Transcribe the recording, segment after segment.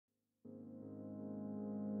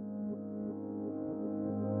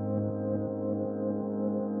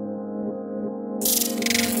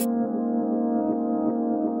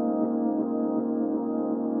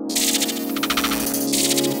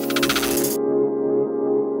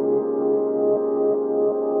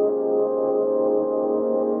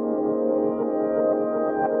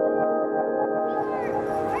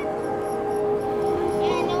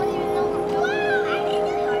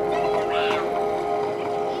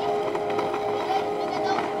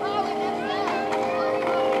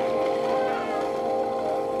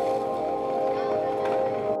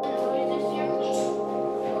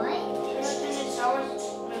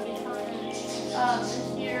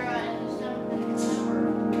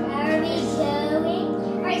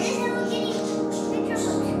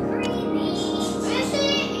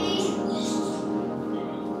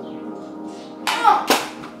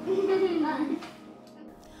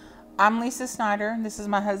I'm Lisa Snyder. This is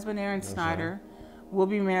my husband, Aaron Snyder. We'll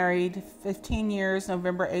be married 15 years,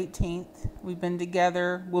 November 18th. We've been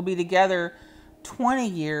together, we'll be together 20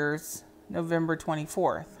 years, November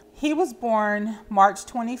 24th. He was born March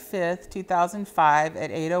 25th, 2005 at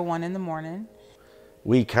 8:01 in the morning.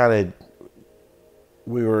 We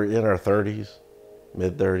were in our 30s,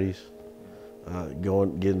 mid 30s,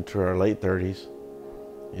 getting to our late 30s,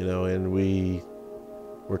 you know, and we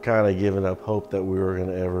were kind of giving up hope that we were going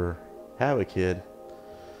to ever have a kid.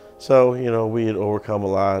 So, you know, we had overcome a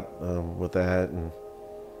lot with that,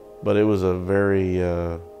 but it was a very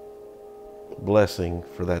blessing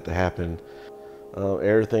for that to happen.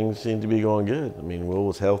 Everything seemed to be going good. I mean, Will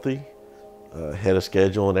was healthy, had a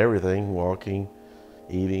schedule and everything, walking,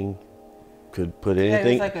 eating, could put anything. Yeah,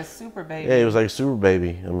 it was like a super baby. Yeah, it was like a super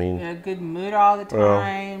baby. I mean, yeah, good mood all the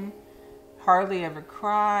time, hardly ever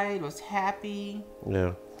cried, was happy.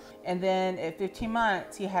 Yeah. And then at 15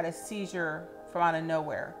 months, he had a seizure from out of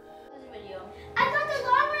nowhere. I got the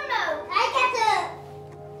long remote. I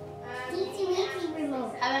got the DC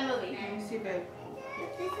remote. I'm a movie. See, babe.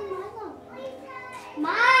 This is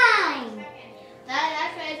mine.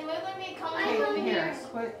 That's right. We're going to be coming over here.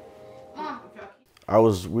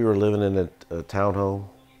 Mom. We were living in a townhome.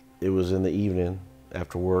 It was in the evening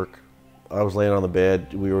after work. I was laying on the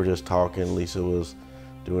bed. We were just talking. Lisa was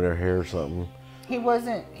doing her hair or something. He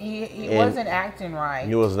wasn't acting right.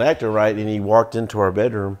 He wasn't acting right, and he walked into our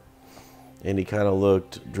bedroom, and he kind of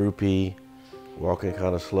looked droopy, walking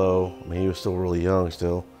kind of slow. I mean, he was still really young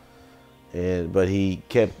still, but he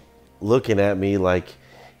kept looking at me like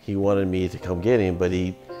he wanted me to come get him. But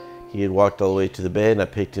he had walked all the way to the bed, and I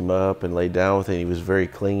picked him up and laid down with him. He was very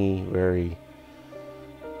clingy, very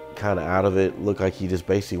kind of out of it. Looked like he just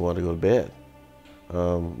basically wanted to go to bed.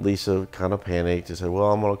 Lisa kind of panicked and said,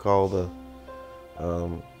 "Well, I'm gonna call the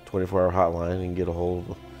 24-hour hotline and get a hold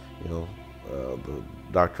of, you know, the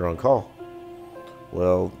doctor on call."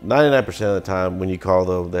 Well, 99% of the time when you call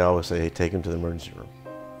them, they always say, "Hey, take him to the emergency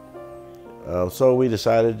room." So we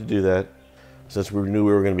decided to do that. Since we knew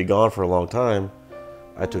we were going to be gone for a long time,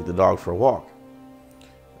 I took the dog for a walk.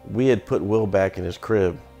 We had put Will back in his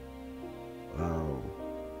crib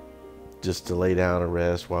just to lay down and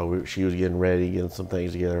rest while she was getting ready, getting some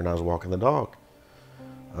things together, and I was walking the dog.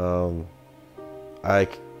 I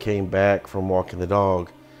came back from walking the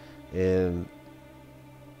dog, and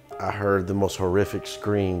I heard the most horrific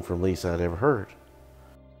scream from Lisa I'd ever heard.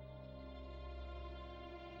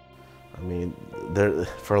 I mean,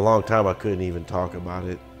 for a long time I couldn't even talk about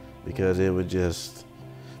it because it would just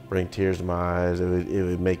bring tears to my eyes. It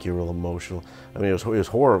would make you real emotional. I mean, it was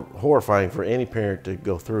horrifying for any parent to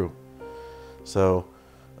go through. So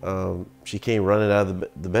she came running out of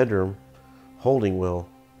the bedroom holding Will,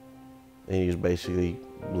 and he was basically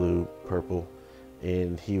blue, purple,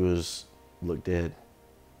 and he looked dead.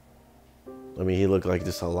 I mean, he looked like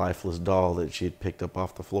just a lifeless doll that she had picked up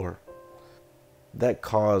off the floor. That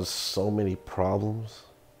caused so many problems,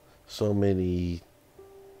 so many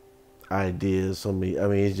ideas, I mean,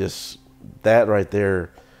 it's just that right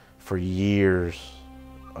there for years,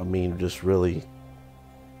 I mean, just really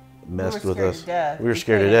messed with us. We were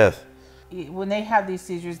scared to death. When they have these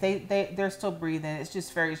seizures, they're still breathing. It's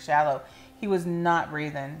just very shallow. He was not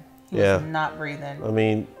breathing. He was not breathing. I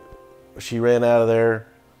mean, she ran out of there,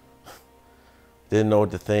 didn't know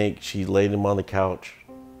what to think. She laid him on the couch,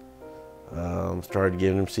 started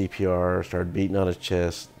giving him CPR, started beating on his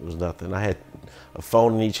chest. It was nothing. I had a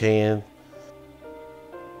phone in each hand.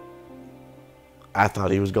 I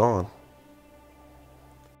thought he was gone.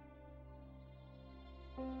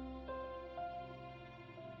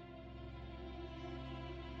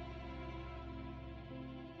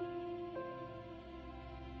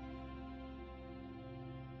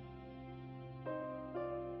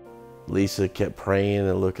 Lisa kept praying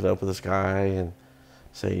and looking up at the sky and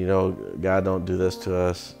saying, you know, God, don't do this to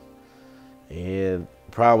us. And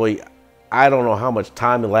probably, I don't know how much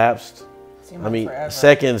time elapsed. I mean, forever.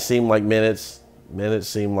 Seconds seemed like minutes. Minutes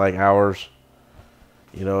seemed like hours.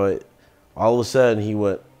 You know, all of a sudden he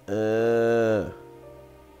went,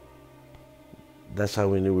 That's how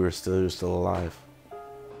we knew he was still alive.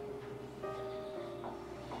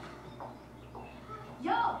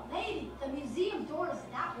 Yo, lady, the museum door is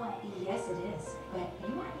that way. Yes, it is, but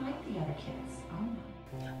you aren't like the other kids. Oh,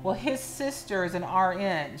 no. Well, his sister is an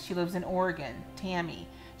RN. She lives in Oregon, Tammy.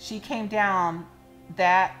 She came down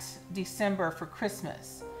that December for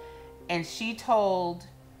Christmas, and she told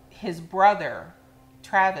his brother,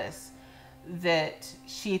 Travis, that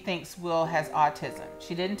she thinks Will has autism.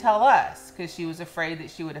 She didn't tell us because she was afraid that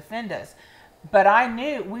she would offend us. But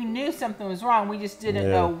we knew something was wrong. We just didn't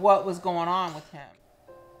know what was going on with him.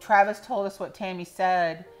 Travis told us what Tammy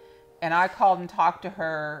said, and I called and talked to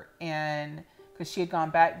her, and because she had gone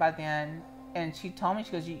back by then, and she told me,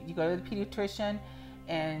 she goes, you go to the pediatrician,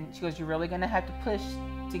 and she goes, you're really going to have to push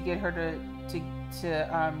to get her to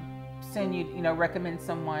send you, recommend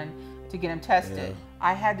someone to get him tested. Yeah.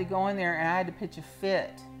 I had to go in there and I had to pitch a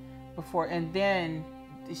fit before, and then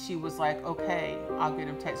she was like, okay, I'll get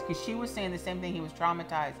him tested, because she was saying the same thing, he was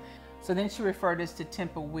traumatized. So then she referred us to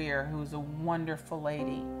Tempa Weir, who's a wonderful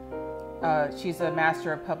lady. She's a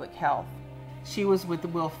master of public health. She was with the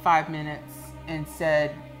Will 5 minutes and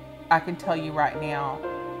said, I can tell you right now,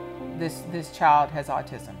 this child has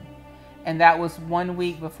autism. And that was 1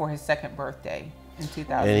 week before his 2nd birthday in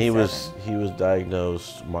 2007. And he was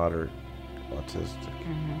diagnosed moderate autistic.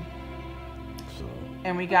 Mm-hmm. So.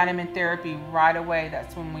 And we got him in therapy right away.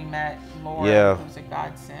 That's when we met Laura, Yeah. who was a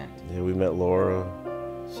godsend. Yeah, we met Laura.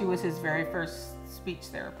 She was his very first speech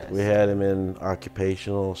therapist. We had him in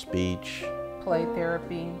occupational speech. Play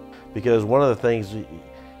therapy. Because one of the things,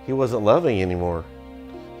 he wasn't loving anymore.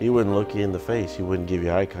 He wouldn't look you in the face. He wouldn't give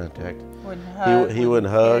you eye contact. Wouldn't hug. He wouldn't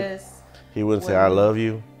hug. Kiss. He wouldn't say, I love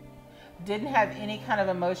you. Didn't have any kind of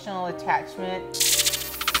emotional attachment.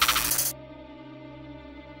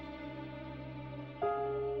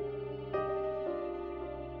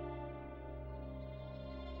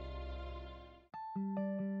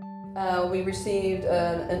 We received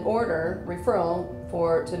an order referral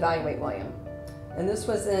to evaluate William, and this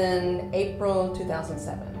was in April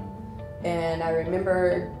 2007. And I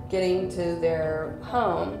remember getting to their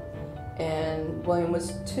home, and William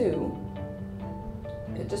was 2.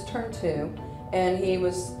 It just turned 2, and he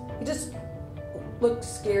just looked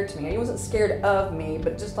scared to me. He wasn't scared of me,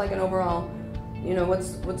 but just like an overall,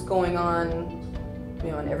 what's going on,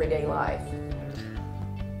 in everyday life.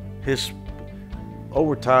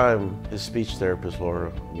 Over time, his speech therapist,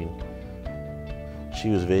 Laura, she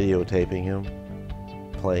was videotaping him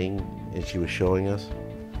playing, and she was showing us.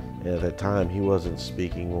 And at that time, he wasn't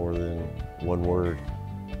speaking more than 1 word.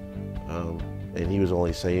 And he was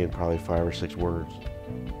only saying probably 5 or 6 words.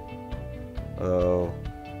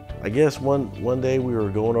 I guess one day we were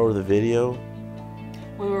going over the video.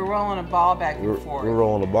 We were rolling a ball back and forth. We were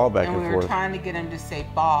rolling a ball back and forth. And we were trying to get him to say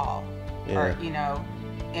ball. Yeah. Or,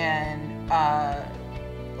 and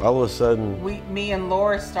all of a sudden, me and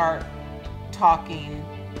Laura start talking,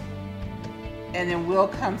 and then Will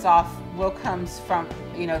comes from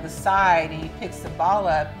the side, and he picks the ball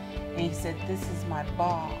up, and he said, "This is my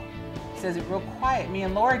ball." He says it real quiet. Me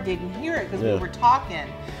and Laura didn't hear it because we were talking,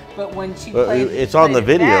 but when she played, it's on the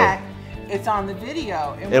video. Back, it's on the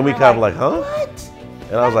video, and we kind of like, huh? What?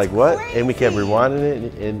 And I was like, what? Crazy. And we kept rewinding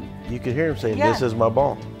it, and you could hear him saying, "This is my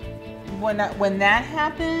ball." When that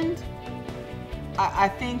happened, I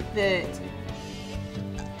think that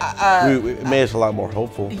it made us a lot more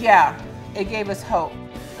hopeful. Yeah, it gave us hope.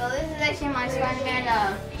 So this is actually my Spider-Man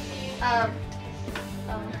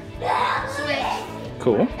switch.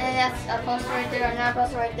 Cool. And that's a poster right there, another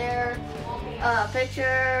poster right there, a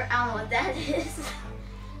picture. I don't know what that is.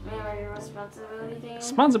 Maybe a responsibility thing.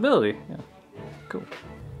 Responsibility. Yeah. Cool.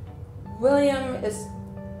 William is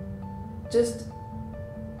just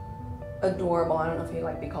adorable. I don't know if he'd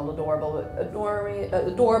like to be called adorable, but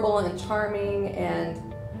adorable and charming, and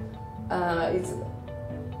he's a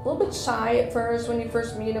little bit shy at first when you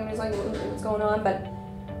first meet him. He's like, what's going on? But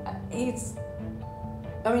he's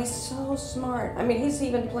so smart. He's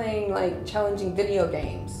even playing like challenging video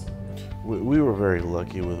games. We were very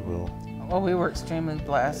lucky with Will. Well, we were extremely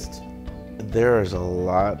blessed. There is a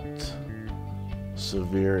lot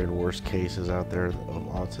severe and worse cases out there of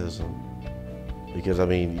autism. Because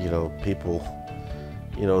people,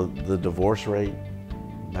 the divorce rate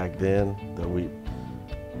back then,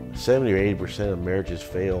 70 or 80% of marriages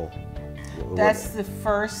fail. That's the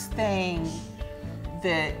first thing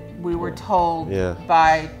that we were told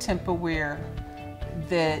by Tempa Weir,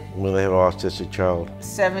 that when they have an autistic child,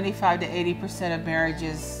 75 to 80% of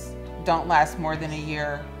marriages don't last more than a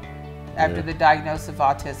year after the diagnosis of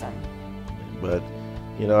autism. But,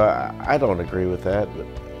 I don't agree with that.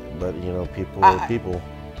 But people are people.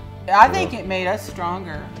 I think it made us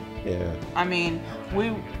stronger. Yeah.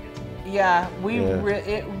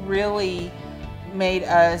 It really made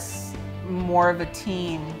us more of a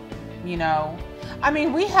team. We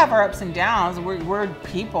have our ups and downs. We're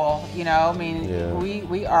people.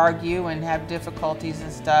 We argue and have difficulties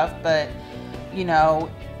and stuff. But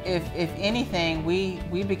if anything,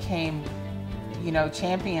 we became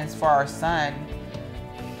champions for our son.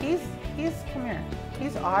 He's come here.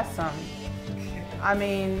 He's awesome.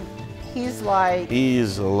 He's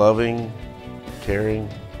a loving, caring,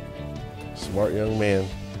 smart young man.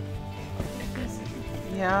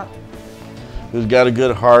 Yeah. Who's got a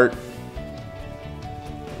good heart,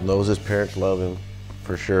 knows his parents love him,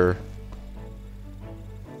 for sure.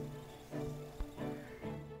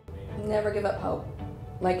 Never give up hope.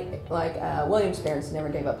 Like William's parents never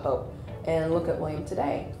gave up hope. And look at William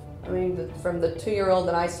today. I mean, from the 2-year-old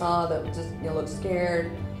that I saw that just looked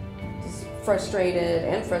scared, just frustrated,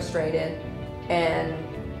 and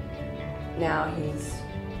now he's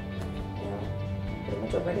pretty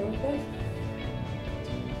much a regular kid.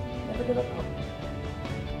 Never give up hope.